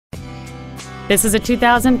This is a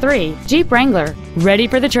 2003 Jeep Wrangler, ready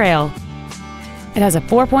for the trail. It has a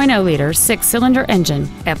 4.0-liter six-cylinder engine,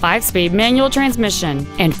 a 5-speed manual transmission,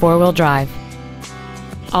 and four-wheel drive.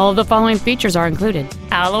 All of the following features are included: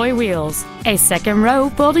 alloy wheels, a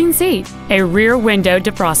second-row folding seat, a rear window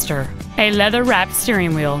defroster, a leather-wrapped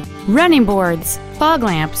steering wheel, running boards, fog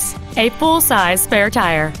lamps, a full-size spare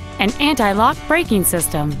tire, an anti-lock braking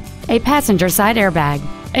system, a passenger side airbag,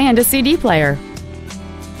 and a CD player.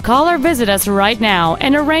 Call or visit us right now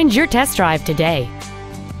and arrange your test drive today.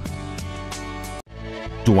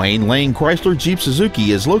 Dwayne Lane Chrysler Jeep Suzuki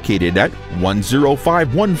is located at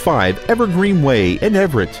 10515 Evergreen Way in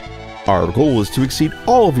Everett. Our goal is to exceed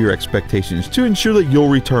all of your expectations to ensure that you'll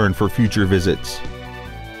return for future visits.